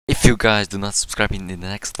you guys do not subscribe in the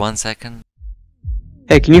next 1 second.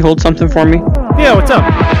 Hey, can you hold something for me? Yeah, what's up?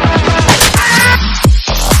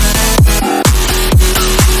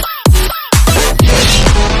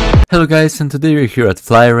 Hello guys, and today we're here at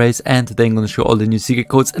Fly Race, and today I'm gonna show all the new secret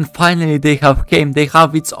codes, and finally they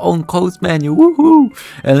have its own codes menu, woohoo!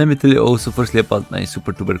 And let me tell you also firstly about my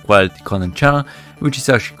super duper quality content channel, which is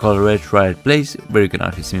actually called RedTritePlays, where you can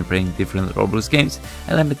actually see me playing different Roblox games.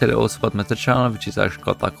 And let me tell you also about my third channel, which is actually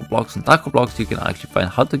called TacoBlox. On TacoBlox you can actually find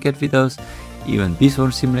how to get videos, even Beast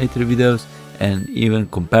Simulator videos, and even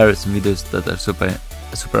comparison videos that are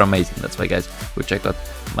super amazing. That's why guys, go check out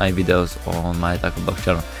my videos on my TacoBlox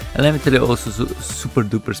channel. And let me tell you also super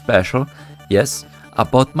duper special, yes,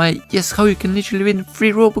 about how you can literally win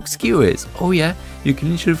free Robux giveaways. Oh yeah, you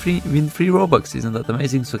can literally win free Robux. Isn't that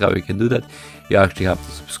amazing? So how you can do that? You actually have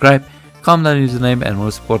to subscribe, comment down username, and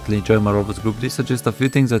most importantly join my Roblox group. These are just a few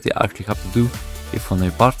things that you actually have to do if you want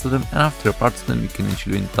to be part of them, and after you're part of them you can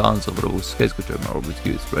literally win tons of Robux. Guys, go join my Roblox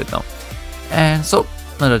giveaways right now. And so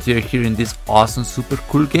now that we are here in this awesome super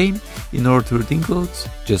cool game, in order to redeem codes,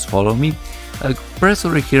 just follow me. Press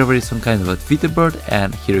over here where is some kind of a Twitter board,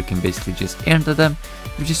 and here you can basically just enter them,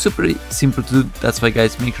 which is super simple to do. That's why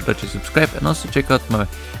guys, make sure that you subscribe, and also check out my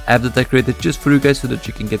app that I created just for you guys so that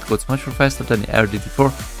you can get codes much more faster than you ever did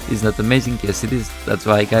before. Isn't that amazing? Yes it is. That's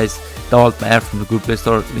why guys, download my app from the Google Play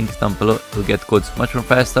Store, link is down below. You'll get codes much more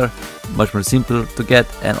faster, much more simple to get,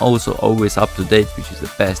 and also always up to date, which is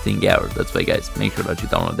the best thing ever. That's why guys, make sure that you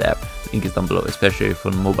download the app, link is down below, especially if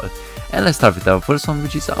on mobile. And let's start with our first one,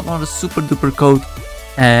 which is another super duper code.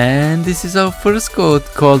 And this is our first code,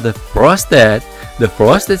 called the Frosted. The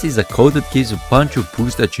Frosted is a code that gives a bunch of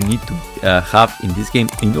boosts that you need to have in this game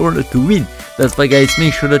in order to win. That's why guys,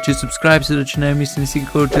 make sure that you subscribe so that you never miss any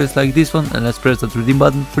secret code just like this one. And let's press that redeem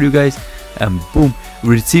button for you guys, and boom, we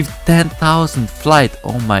received 10,000 flight.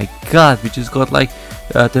 Oh my god, we just got like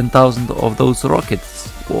 10,000 of those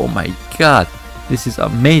rockets. Oh my god, this is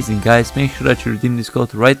amazing guys. Make sure that you redeem this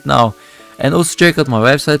code right now. And also check out my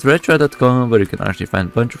website RedTrite.com, where you can actually find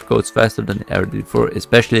a bunch of codes faster than ever did before,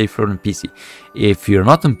 especially if you're on PC. If you're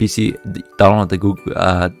not on PC, download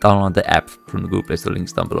the app from the Google Play Store,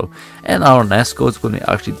 links down below. And our next code is going to be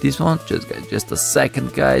actually this one. Just a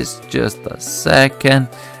second guys, just a second.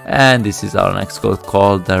 And this is our next code,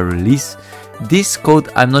 called the Release. This code,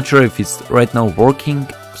 I'm not sure if it's right now working,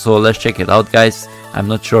 so let's check it out guys. I'm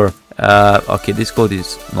not sure. Okay, this code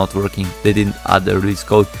is not working. They didn't add the release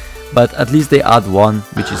code, but at least they add one,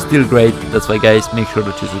 which is still great. That's why guys, make sure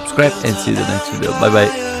that you subscribe, and see you in the next video. Bye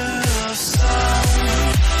bye.